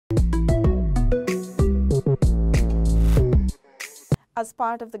As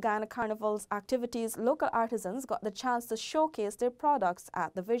part of the Guyana Carnival's activities, local artisans got the chance to showcase their products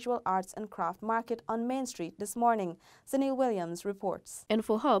at the Visual Arts and Craft Market on Main Street this morning. Zanil Williams reports.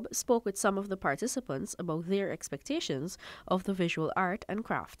 InfoHub spoke with some of the participants about their expectations of the Visual Art and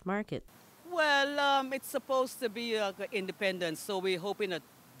Craft Market. Well, it's supposed to be independent, so we're hoping that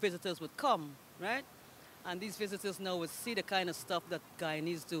visitors would come, right? And these visitors now will see the kind of stuff that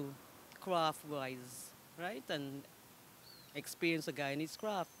Guyanese do, craft-wise, right? And experience the Guyanese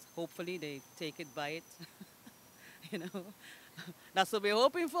craft. Hopefully they take it, buy it, you know. That's what we're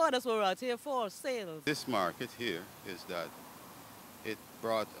hoping for, that's what we're out here for, sales. This market here is that it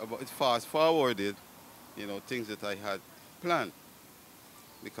fast-forwarded, you know, things that I had planned,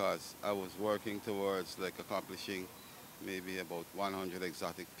 because I was working towards like accomplishing maybe about 100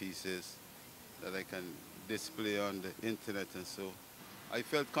 exotic pieces that I can display on the internet, and so I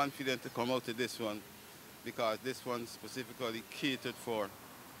felt confident to come out to this one because this one specifically catered for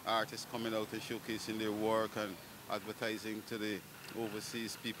artists coming out and showcasing their work and advertising to the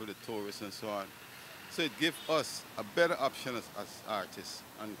overseas people, the tourists and so on. So it gives us a better option as artists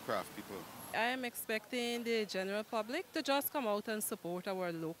and craft people. I am expecting the general public to just come out and support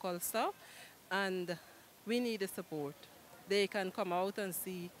our local stuff, and we need the support. They can come out and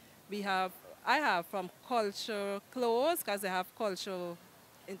see. I have from culture clothes, because I have culture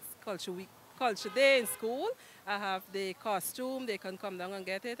week, culture day in school. I have the costume, they can come down and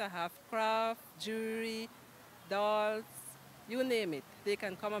get it. I have craft, jewelry, dolls, you name it. They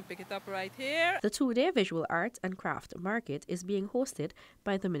can come and pick it up right here. The two-day Visual Arts and Craft Market is being hosted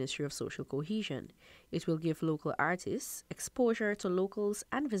by the Ministry of Social Cohesion. It will give local artists exposure to locals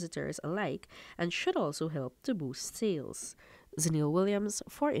and visitors alike and should also help to boost sales. Zanil Williams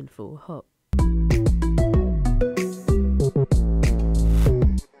for InfoHub.